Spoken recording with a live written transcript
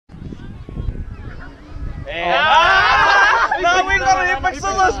No, we gotta hit back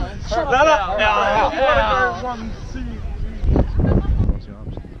scissors!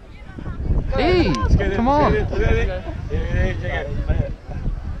 Hey, come on.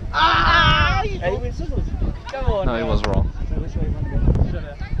 Hey, win scissors. Come on. No, he was wrong.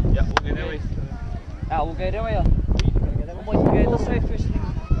 Yeah, we'll get away. We'll go that way. We'll go this way first.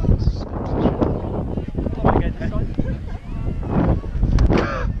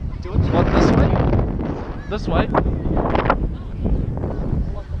 What, this way? This way?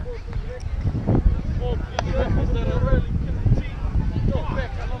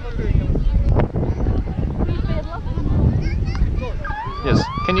 Yes.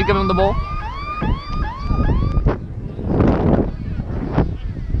 Can you give him the ball?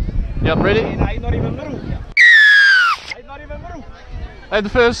 Yep, ready? He's not even middle. He's not even middle. Hey, the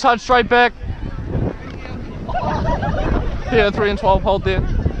first touch straight back. Here, 3 and 12, hold there.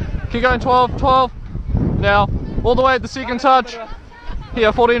 Keep going, 12, 12. Now, all the way at the second touch.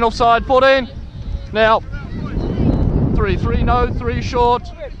 Here, 14 offside, 14. Now, 3, 3, no, 3 short.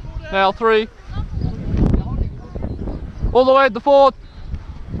 Now, 3. All the way at the fourth.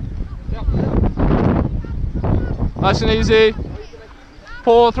 Nice and easy.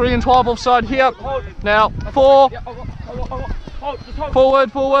 4, 3 and 12 offside here. Now, 4.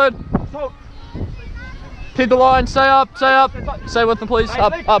 Forward, forward. Keep the line, stay up, stay with them please,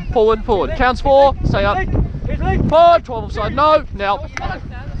 up, up, forward, forward. Counts 4, stay up. 5, 12 offside, no, now.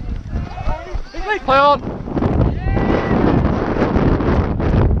 Play on.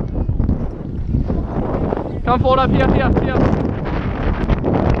 Come forward, up here, here, here.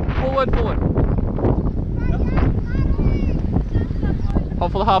 Forward, forward.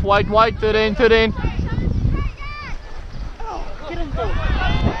 Hold for the half, wait, 13, 13. Get in forward.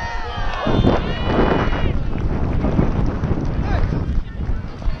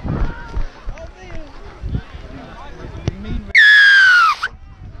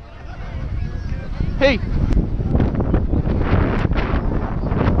 Hey!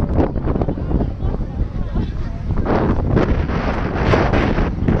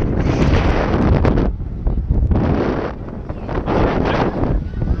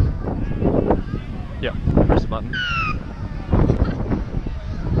 Yeah, press the button.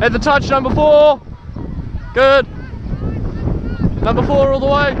 At the touch, number 4. Good. Number 4 all the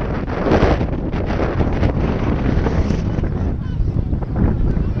way.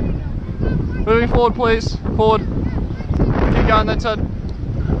 Moving forward, please. Forward. Keep going, that's it.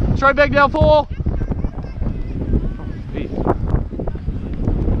 Straight back down, 4.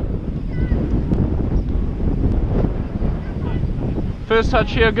 First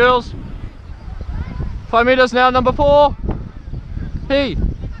touch here, girls. 5 meters now, number 4. P.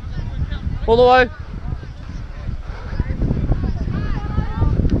 All the way.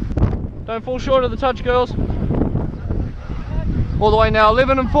 Don't fall short of the touch, girls. All the way now,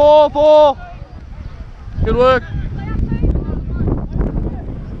 11 and 4, 4. Good work.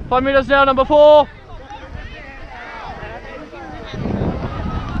 5 meters now, number 4.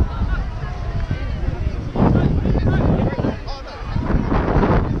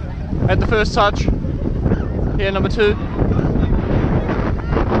 At the first touch. Here, number 2.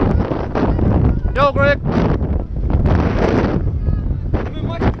 Go, Greg.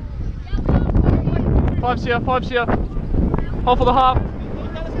 5's here, 5's here. Hold for the half.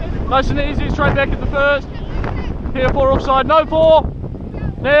 Nice and easy, straight back at the first. Here, 4 offside, no 4.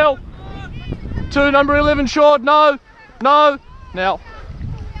 Now. 2, number 11 short, no. No. Now.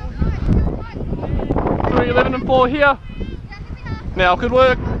 3, 11 and 4 here. Now, good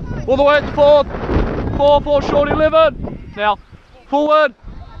work. All the way at the 4th. 4, 4 short, 11. Now, forward.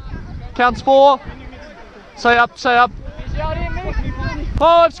 Counts 4. Stay up, stay up.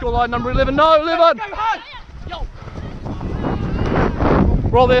 5, scoreline number 11, no, 11.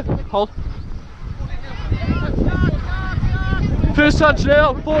 Roll there, hold. First touch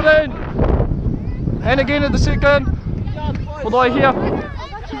now, 14. And again at the second. All the way here.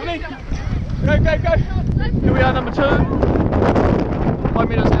 Go, go, go. Here we are, number 2. 5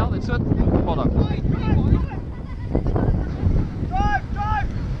 meters now, that's it. Hold on.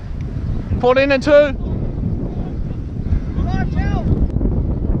 14 and 2.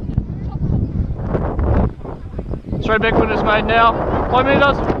 Straight back when it's made now. 5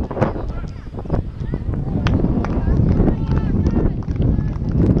 meters.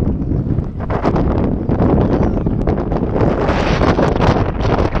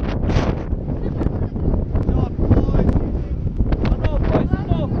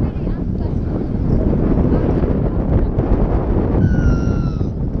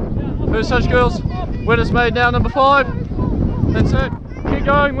 First touch, girls. When it's made now, number 5. That's it. Keep keep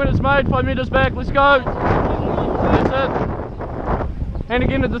going. When it's made, 5 metres back, let's go. That's it. And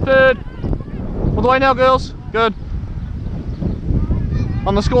again at the third. All the way now, girls. Good.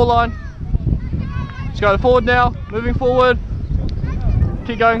 On the score line. Let's go forward now, moving forward.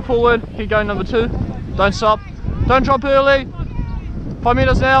 Keep going forward, keep going number 2. Don't stop. Don't drop early. 5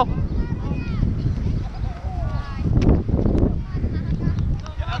 metres now.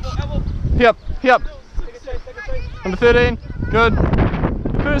 Yep. Number 13, good.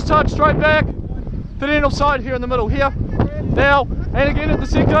 First touch, straight back. 13 offside here in the middle, here. Now, and again at the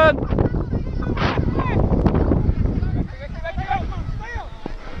second.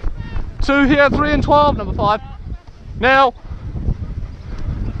 Two here, 3 and 12, number 5. Now.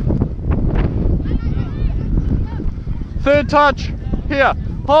 Third touch, here.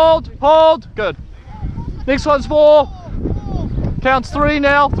 Hold, good. Next one's 4. Counts 3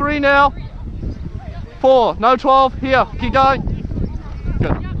 now, 4, no 12, here, keep going.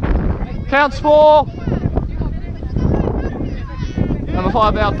 Good. Counts 4. Number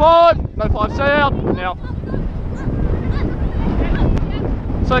 5 out, 5, no 5, stay out, now.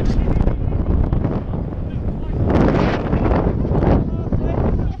 6.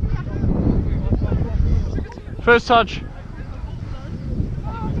 First touch.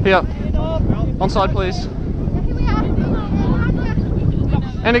 Here. Onside, please.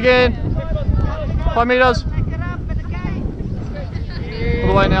 And again. 5 metres. All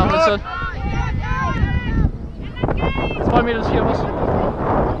the way now, that's it. 5 metres here, miss.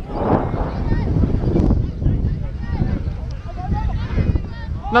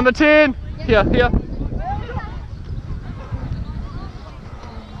 Number 10. Here.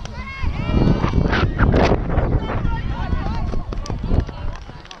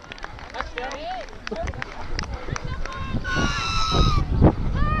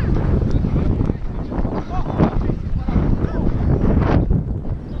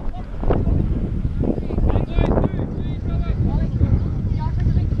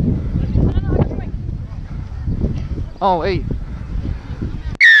 Oh, 8.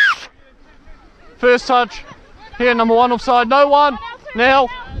 First touch. Here, number 1 offside. No one. Now.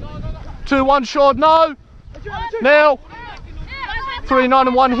 2, 1 short. No. Now. 3, 9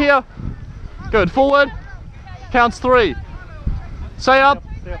 and 1 here. Good. Forward. Counts 3. Stay up.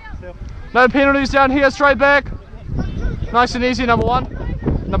 No penalties down here. Straight back. Nice and easy, number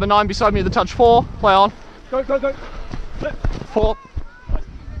 1. Number 9 beside me, the touch 4. Play on. Go. 4.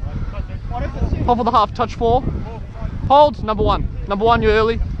 Half of the half, touch 4. Hold, number 1. Number 1, you're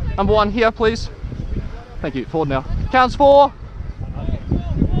early. Number 1 here, please. Thank you. Forward now. Counts 4.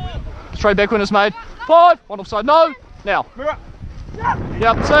 Straight back when it's made. 5. 1 offside. No. Now.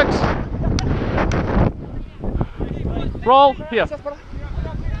 Yep. 6. Roll. Here.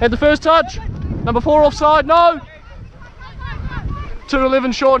 At the first touch. Number 4 offside. No.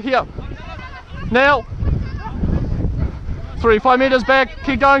 2-11 short here. Now. 3. 5 metres back.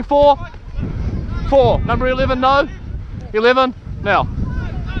 Keep going. 4. Number 11. No. 11. Now.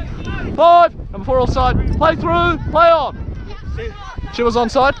 5. Number 4 offside. Play through. Play on. She was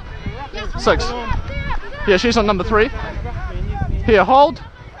onside. 6. Yeah, she's on number 3. Here, hold.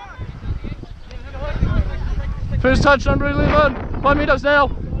 First touch, number 11. 5 metres now.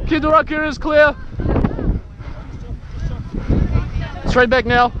 Kidurakira is clear. Straight back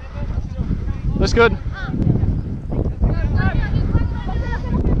now. That's good.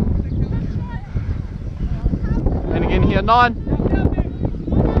 And again here, 9.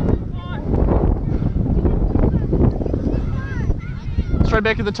 Straight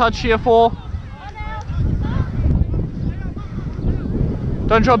back at the touch here, 4.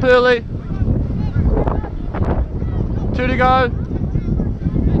 Don't drop early. 2 to go.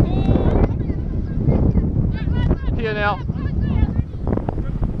 Here now.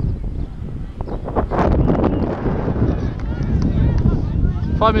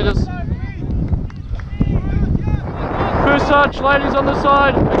 Five metres. First touch, ladies on this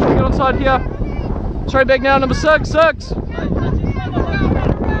side. Make sure you get on side here. Straight back now, number 6.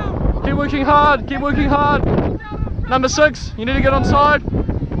 Keep working hard, Number 6, you need to get on side.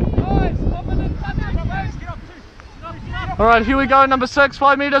 Alright, here we go, number 6,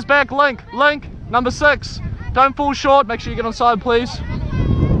 5 metres back, link, number 6. Don't fall short, make sure you get on side, please.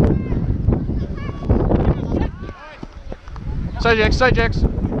 Stay jacks.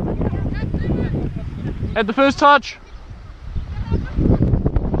 At the first touch.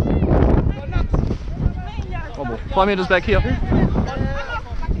 5 metres back here.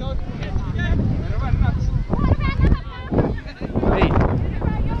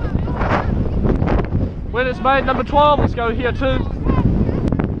 When it's made, number 12, let's go here too.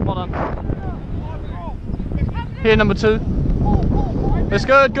 Hold on. Here, number 2. That's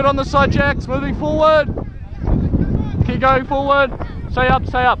good. Good on the side, Jacks. Moving forward. Keep going forward. Stay up,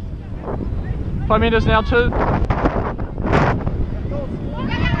 stay up. 5 meters now, 2.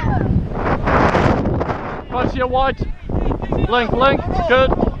 Right to your white. Link, link.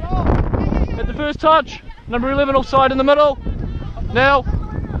 Good. At the first touch. Number 11 offside in the middle. Now.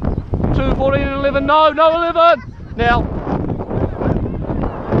 2, 14 and 11. No, no 11. Now.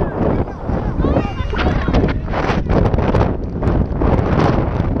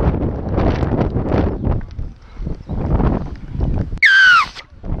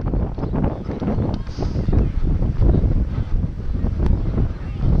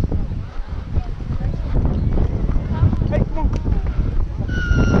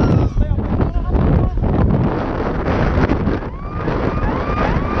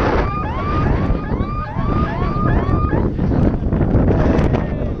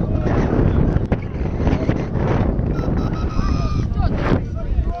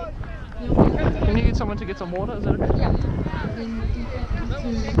 Can you get someone to get some water? Is that okay? Yeah.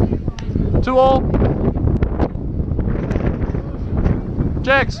 2 all.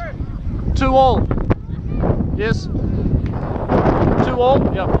 Jacks. 2 all. Yes. 2 all.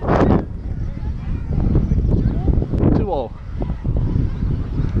 Yep. 2 all.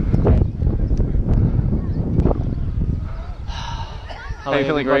 How are you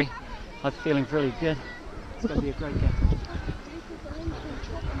feeling, Greg? I'm feeling really good. It's going to be a great game.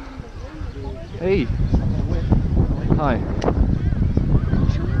 Hey. Hi.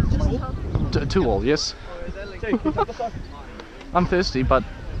 2 all, yes. I'm thirsty, but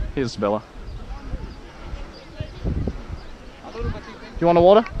here's Bella. You want a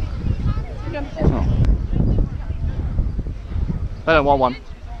water? Oh. They don't want one.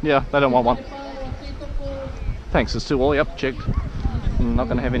 Yeah, they don't want one. Thanks, it's 2 all, yep, checked. I'm not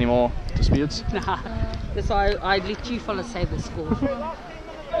going to have any more disputes. Nah, that's why I let you fellas say the score.